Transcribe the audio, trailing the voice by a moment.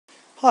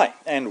Hi,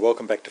 and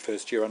welcome back to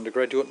first year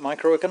undergraduate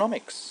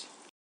microeconomics.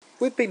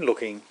 We've been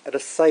looking at a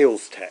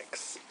sales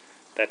tax.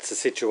 That's a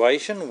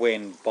situation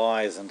when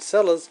buyers and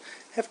sellers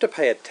have to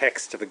pay a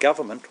tax to the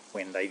government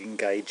when they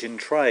engage in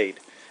trade.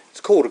 It's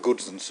called a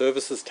goods and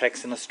services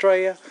tax in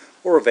Australia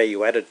or a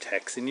value-added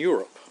tax in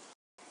Europe.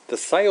 The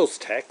sales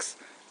tax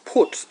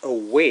puts a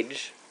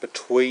wedge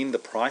between the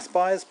price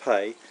buyers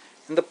pay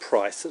and the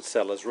price that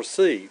sellers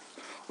receive.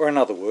 Or in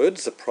other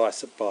words, the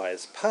price that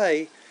buyers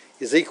pay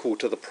is equal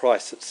to the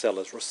price that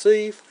sellers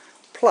receive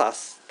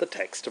plus the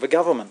tax to the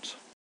government.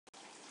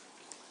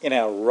 In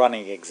our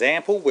running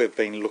example, we've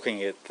been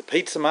looking at the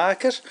pizza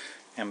market,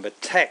 and the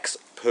tax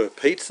per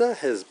pizza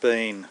has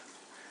been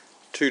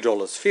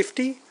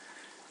 $2.50,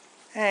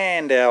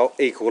 and our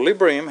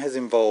equilibrium has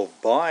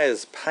involved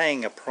buyers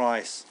paying a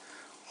price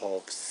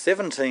of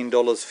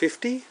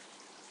 $17.50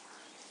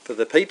 for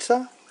the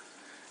pizza.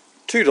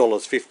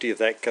 $2.50 of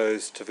that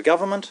goes to the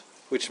government,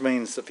 which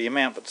means that the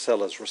amount that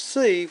sellers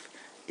receive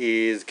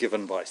is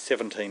given by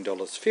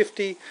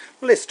 $17.50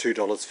 less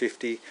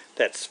 $2.50,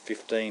 that's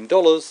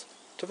 $15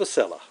 to the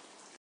seller.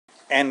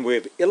 And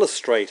we've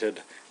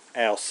illustrated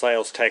our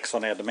sales tax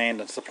on our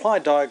demand and supply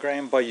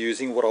diagram by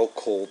using what I'll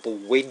call the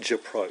wedge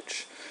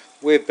approach.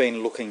 We've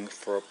been looking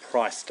for a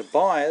price to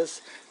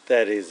buyers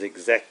that is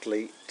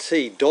exactly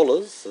T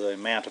dollars, the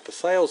amount of the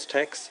sales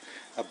tax,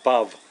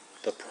 above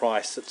the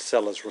price that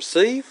sellers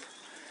receive.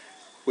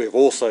 We've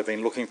also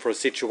been looking for a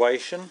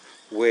situation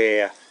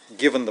where,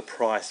 given the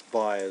price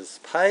buyers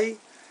pay,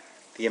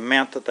 the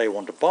amount that they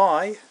want to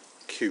buy,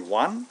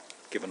 Q1,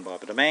 given by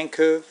the demand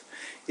curve,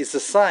 is the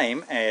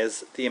same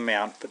as the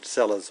amount that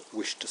sellers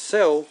wish to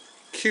sell,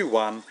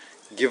 Q1,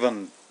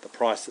 given the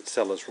price that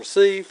sellers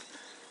receive,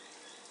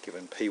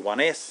 given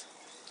P1S.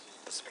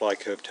 The supply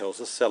curve tells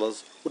us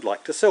sellers would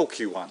like to sell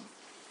Q1.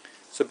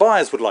 So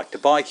buyers would like to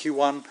buy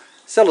Q1,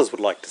 sellers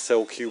would like to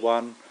sell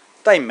Q1,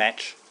 they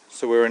match,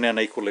 so we're in an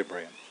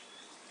equilibrium.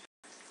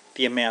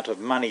 The amount of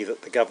money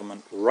that the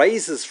government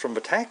raises from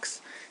the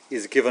tax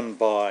is given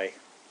by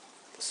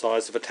the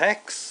size of a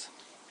tax,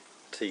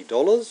 T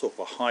dollars, or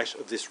the height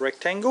of this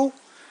rectangle.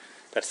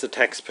 That's the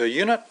tax per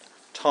unit,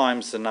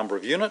 times the number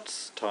of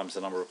units, times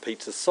the number of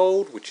pizzas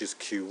sold, which is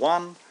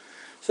Q1.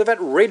 So that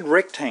red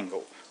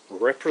rectangle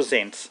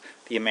represents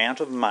the amount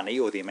of money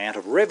or the amount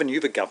of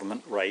revenue the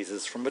government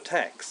raises from the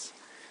tax.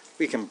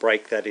 We can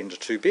break that into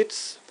two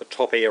bits, the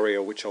top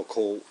area, which I'll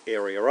call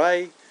Area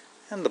A,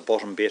 and the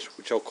bottom bit,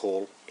 which I'll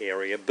call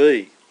Area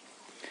B.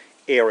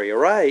 Area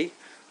A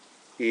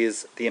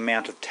is the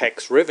amount of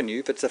tax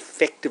revenue that's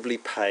effectively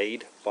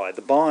paid by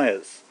the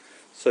buyers.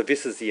 So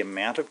this is the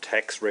amount of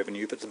tax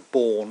revenue that's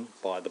borne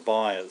by the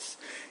buyers.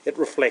 It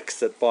reflects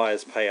that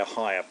buyers pay a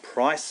higher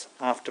price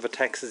after the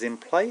tax is in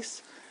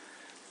place.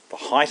 The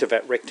height of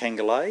that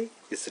rectangle A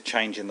is the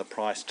change in the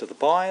price to the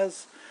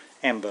buyers,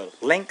 and the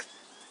length,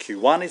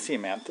 Q1, is the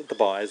amount that the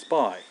buyers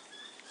buy.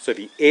 So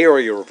the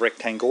area of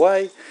rectangle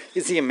A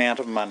is the amount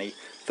of money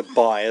the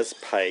buyers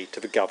pay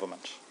to the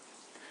government.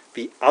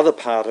 The other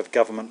part of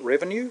government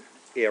revenue,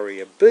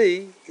 Area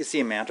B, is the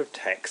amount of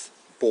tax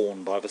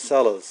borne by the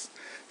sellers.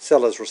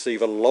 Sellers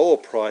receive a lower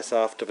price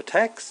after the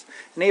tax,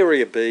 and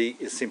Area B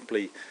is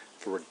simply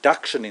the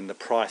reduction in the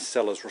price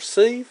sellers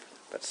receive,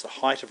 that's the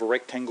height of a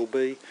rectangle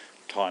B,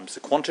 times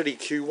the quantity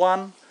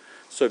Q1.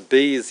 So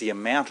B is the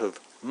amount of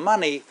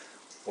money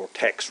or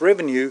tax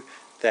revenue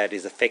that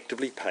is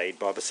effectively paid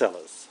by the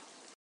sellers.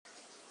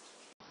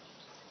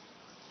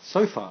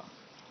 So far,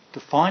 to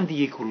find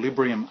the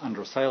equilibrium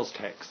under a sales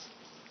tax,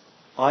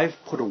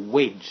 I've put a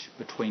wedge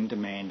between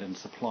demand and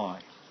supply.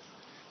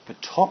 The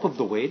top of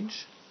the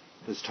wedge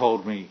has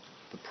told me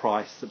the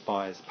price that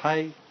buyers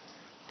pay.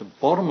 The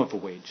bottom of the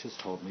wedge has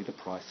told me the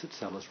price that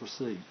sellers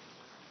receive.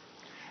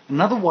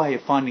 Another way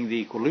of finding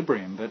the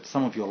equilibrium that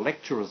some of your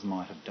lecturers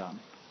might have done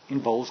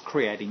involves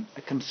creating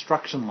a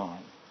construction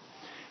line.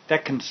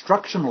 That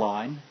construction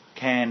line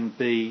can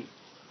be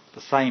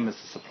the same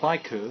as the supply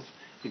curve,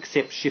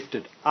 except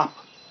shifted up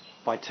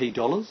by T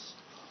dollars,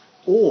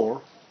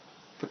 or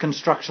the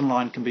construction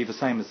line can be the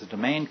same as the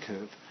demand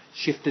curve,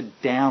 shifted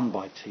down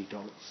by T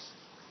dollars.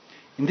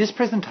 In this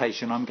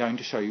presentation, I'm going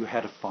to show you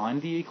how to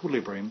find the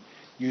equilibrium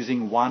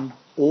using one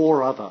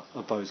or other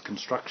of those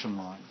construction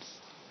lines.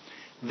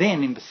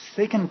 Then, in the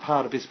second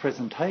part of this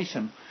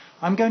presentation,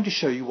 I'm going to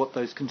show you what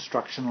those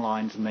construction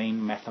lines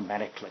mean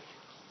mathematically.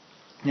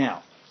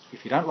 Now,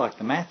 if you don't like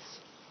the maths,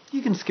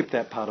 you can skip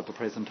that part of the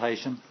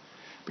presentation,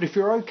 but if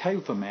you're okay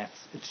with the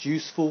maths, it's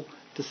useful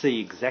to see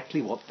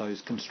exactly what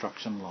those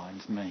construction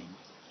lines mean.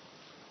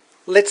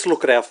 Let's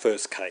look at our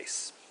first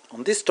case.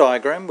 On this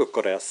diagram, we've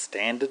got our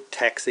standard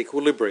tax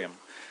equilibrium.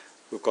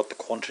 We've got the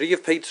quantity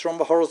of pizza on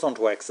the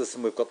horizontal axis,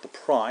 and we've got the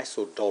price,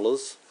 or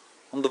dollars,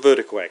 on the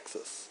vertical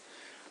axis.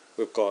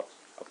 We've got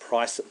a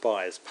price that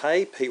buyers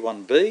pay,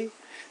 P1B,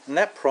 and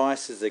that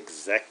price is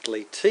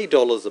exactly T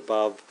dollars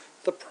above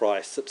the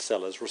price that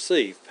sellers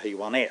receive,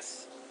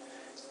 P1S.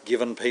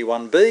 Given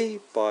P1B,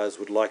 buyers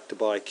would like to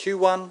buy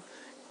Q1.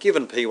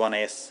 Given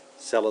P1S,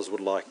 sellers would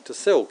like to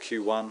sell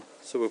Q1,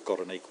 so we've got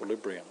an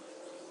equilibrium.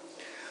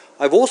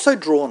 I've also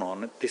drawn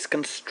on it this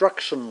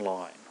construction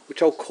line,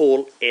 which I'll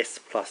call S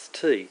plus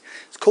T.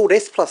 It's called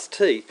S plus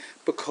T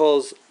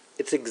because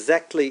it's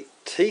exactly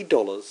T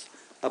dollars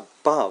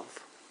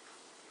above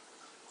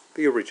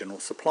the original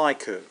supply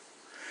curve.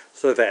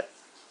 So that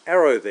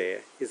arrow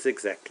there is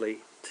exactly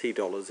T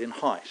dollars in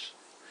height.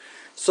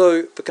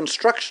 So the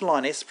construction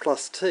line S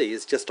plus T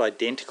is just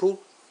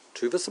identical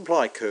to the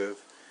supply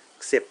curve,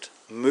 except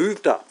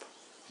moved up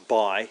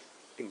by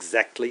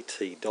exactly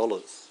T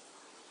dollars.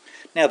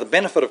 Now the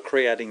benefit of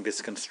creating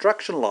this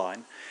construction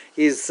line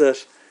is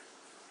that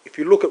if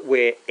you look at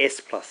where S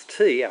plus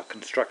T, our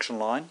construction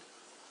line,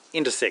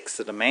 intersects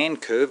the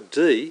demand curve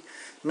D,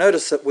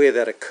 notice that where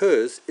that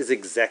occurs is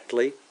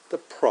exactly the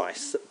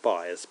price that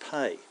buyers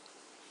pay.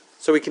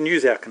 So we can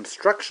use our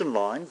construction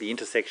line, the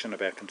intersection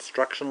of our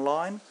construction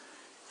line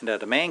and our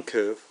demand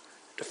curve,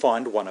 to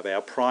find one of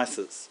our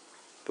prices,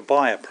 the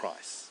buyer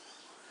price.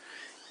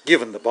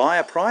 Given the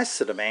buyer price,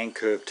 the demand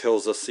curve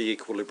tells us the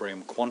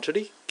equilibrium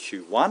quantity,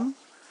 Q1,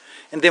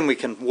 and then we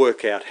can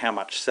work out how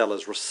much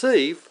sellers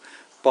receive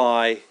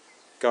by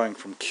going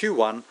from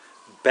Q1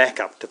 back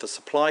up to the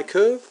supply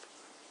curve.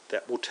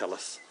 That will tell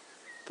us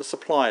the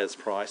supplier's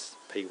price,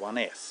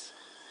 P1S.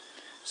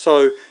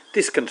 So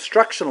this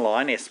construction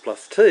line, S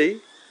plus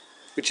T,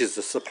 which is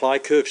the supply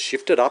curve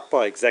shifted up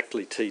by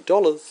exactly T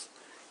dollars,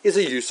 is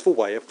a useful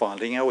way of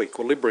finding our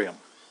equilibrium.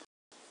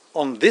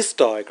 On this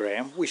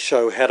diagram, we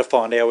show how to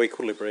find our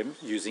equilibrium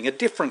using a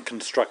different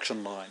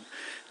construction line.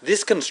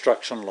 This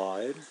construction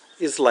line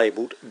is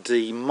labelled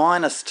D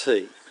minus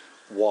T.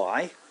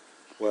 Why?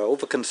 Well,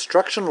 the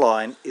construction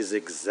line is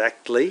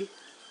exactly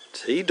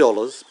T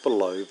dollars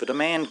below the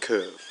demand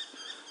curve.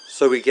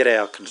 So we get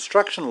our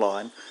construction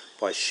line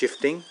by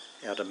shifting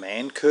our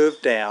demand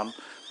curve down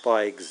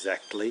by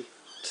exactly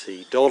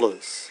T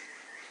dollars.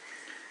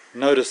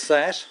 Notice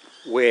that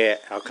where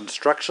our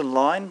construction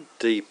line,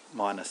 D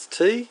minus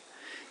T,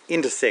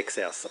 intersects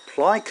our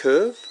supply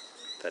curve,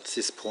 that's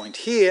this point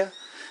here,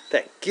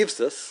 that gives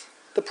us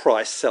the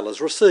price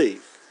sellers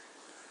receive.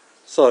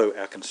 So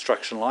our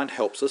construction line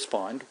helps us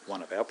find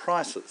one of our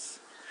prices.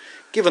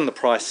 Given the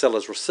price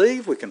sellers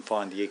receive, we can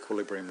find the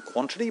equilibrium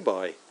quantity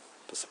by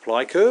the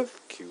supply curve,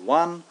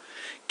 Q1.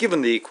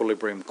 Given the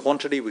equilibrium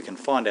quantity, we can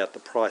find out the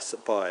price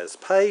that buyers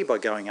pay by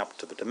going up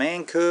to the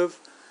demand curve,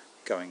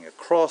 going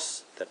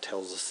across. That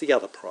tells us the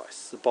other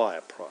price, the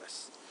buyer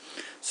price.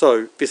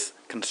 So this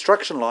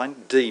construction line,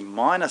 D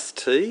minus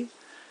T,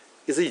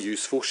 is a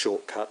useful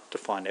shortcut to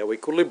find our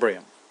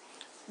equilibrium.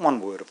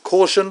 One word of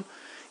caution: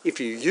 if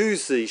you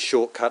use these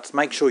shortcuts,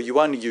 make sure you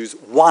only use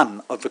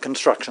one of the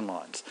construction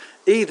lines.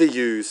 Either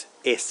use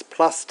S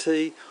plus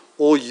T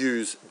or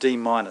use D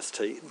minus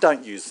T.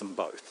 Don't use them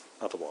both,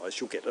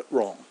 otherwise you'll get it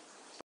wrong.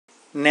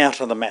 Now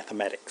to the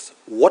mathematics.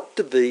 What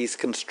do these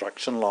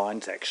construction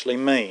lines actually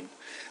mean?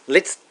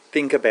 Let's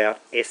think about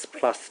S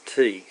plus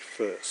T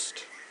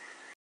first.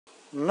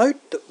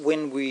 Note that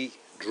when we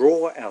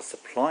draw our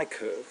supply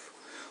curve,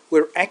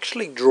 we're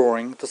actually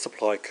drawing the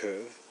supply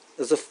curve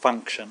as a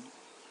function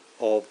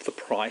of the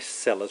price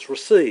sellers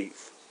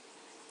receive.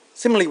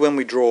 Similarly, when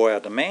we draw our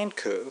demand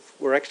curve,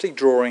 we're actually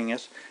drawing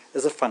it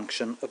as a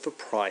function of the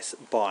price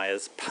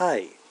buyers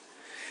pay.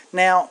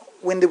 Now,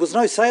 when there was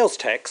no sales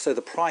tax, so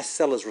the price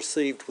sellers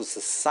received was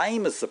the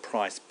same as the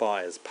price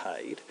buyers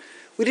paid,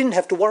 we didn't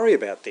have to worry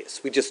about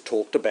this. We just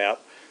talked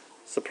about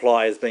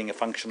supply as being a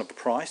function of the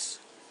price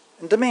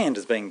and demand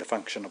as being the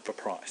function of the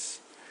price.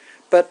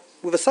 But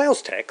with a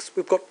sales tax,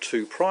 we've got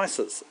two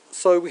prices,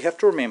 so we have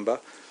to remember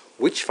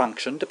which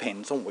function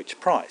depends on which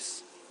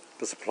price.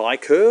 The supply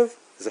curve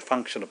is a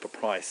function of the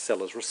price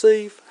sellers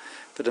receive.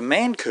 The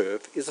demand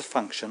curve is a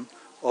function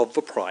of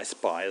the price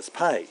buyers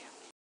pay.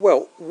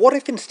 Well, what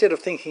if instead of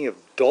thinking of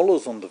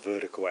dollars on the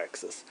vertical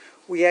axis,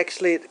 we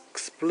actually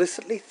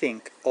explicitly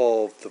think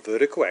of the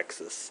vertical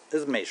axis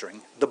as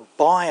measuring the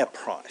buyer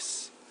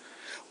price?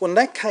 Well, in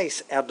that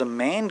case, our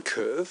demand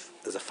curve,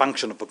 as a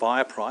function of the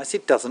buyer price,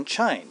 it doesn't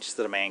change.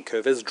 The demand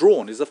curve as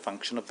drawn is a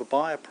function of the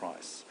buyer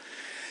price.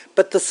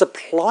 But the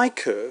supply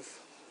curve,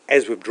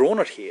 as we've drawn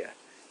it here,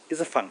 is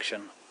a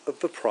function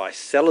of the price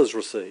sellers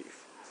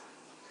receive.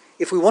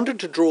 If we wanted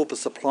to draw the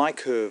supply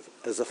curve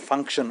as a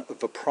function of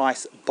the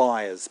price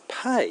buyers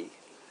pay,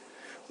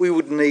 we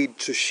would need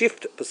to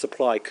shift the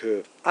supply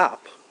curve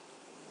up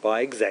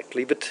by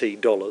exactly the T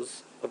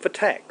dollars of the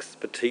tax,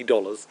 the T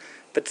dollars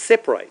that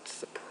separates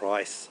the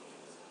price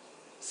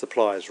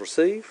suppliers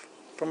receive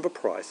from the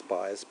price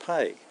buyers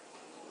pay.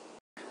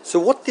 So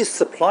what this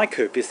supply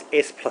curve, this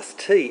S plus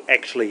T,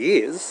 actually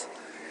is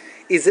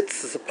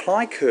it's the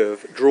supply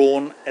curve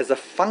drawn as a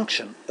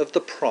function of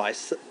the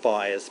price that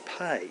buyers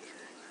pay.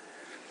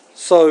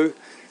 So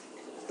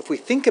if we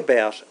think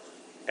about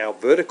our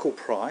vertical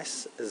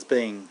price as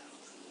being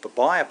the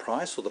buyer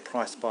price or the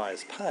price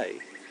buyers pay,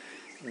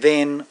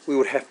 then we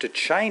would have to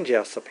change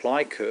our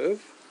supply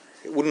curve.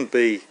 It wouldn't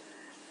be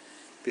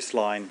this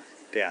line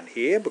down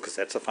here because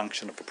that's a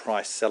function of the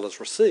price sellers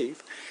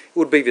receive. It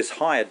would be this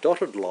higher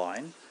dotted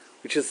line,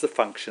 which is the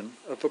function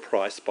of the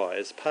price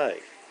buyers pay,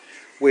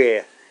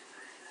 where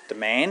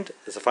demand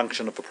as a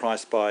function of the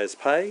price buyers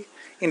pay,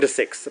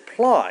 intersects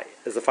supply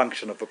as a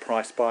function of the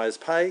price buyers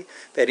pay.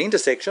 That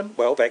intersection,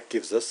 well, that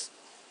gives us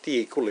the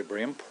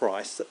equilibrium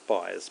price that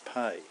buyers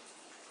pay.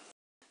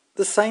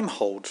 The same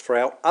holds for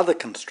our other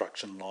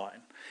construction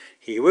line.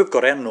 Here we've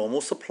got our normal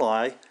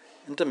supply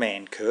and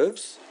demand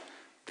curves.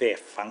 They're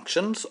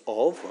functions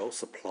of, well,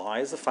 supply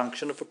is a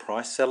function of the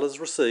price sellers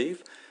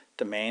receive,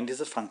 demand is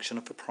a function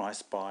of the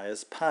price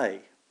buyers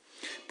pay.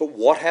 But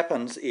what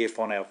happens if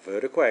on our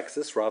vertical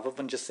axis, rather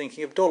than just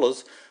thinking of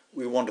dollars,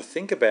 we want to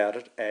think about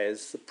it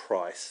as the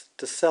price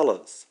to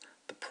sellers,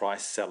 the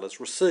price sellers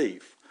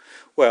receive?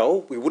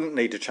 Well, we wouldn't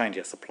need to change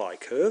our supply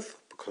curve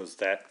because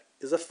that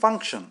is a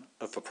function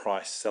of the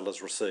price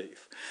sellers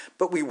receive.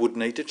 But we would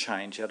need to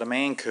change our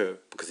demand curve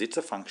because it's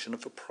a function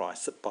of the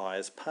price that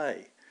buyers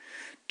pay.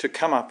 To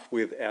come up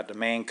with our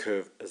demand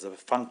curve as a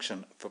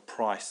function of the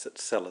price that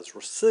sellers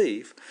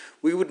receive,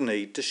 we would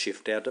need to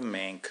shift our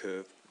demand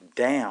curve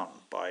down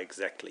by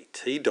exactly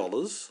 $t,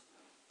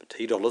 the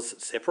 $t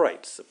that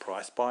separates the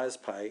price buyers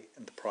pay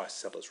and the price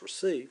sellers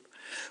receive.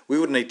 We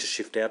would need to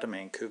shift our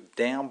demand curve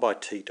down by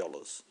 $t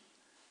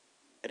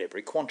at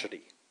every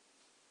quantity.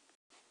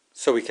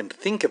 So we can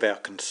think of our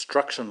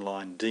construction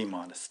line D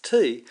minus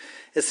T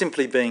as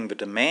simply being the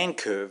demand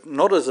curve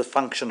not as a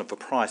function of the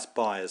price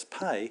buyers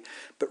pay,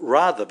 but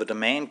rather the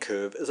demand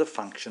curve as a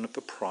function of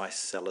the price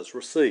sellers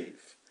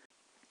receive.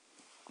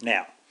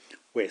 Now,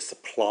 where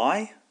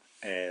supply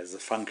as a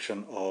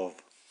function of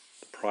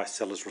the price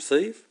sellers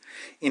receive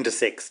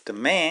intersects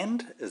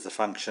demand as a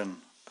function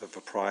of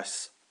the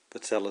price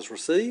that sellers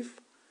receive,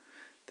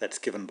 that's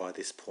given by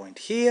this point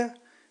here,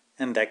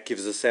 and that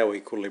gives us our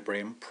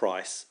equilibrium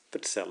price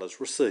that sellers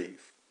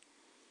receive.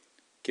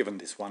 Given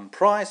this one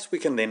price, we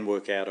can then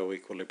work out our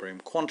equilibrium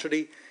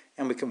quantity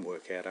and we can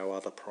work out our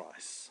other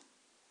price.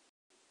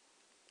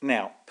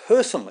 Now,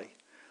 personally,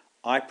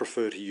 I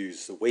prefer to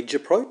use the wedge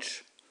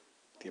approach,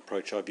 the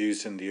approach I've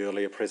used in the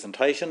earlier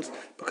presentations,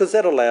 because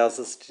that allows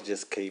us to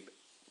just keep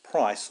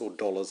price or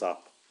dollars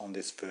up on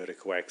this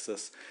vertical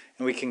axis,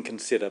 and we can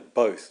consider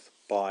both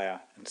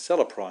buyer and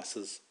seller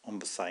prices on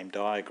the same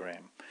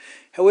diagram.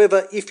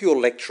 However, if your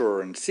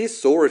lecturer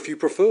insists, or if you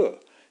prefer,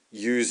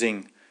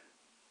 using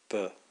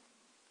the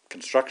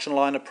construction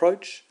line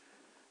approach,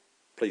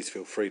 please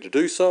feel free to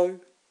do so,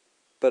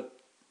 but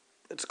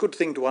it's a good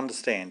thing to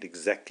understand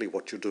exactly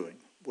what you're doing.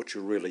 What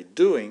you're really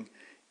doing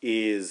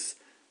is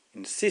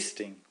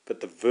insisting that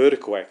the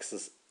vertical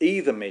axis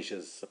either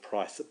measures the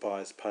price that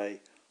buyers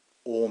pay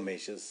or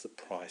measures the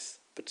price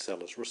that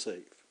sellers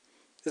receive.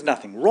 There's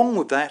nothing wrong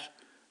with that,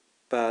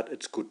 but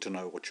it's good to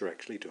know what you're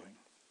actually doing.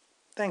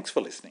 Thanks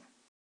for listening.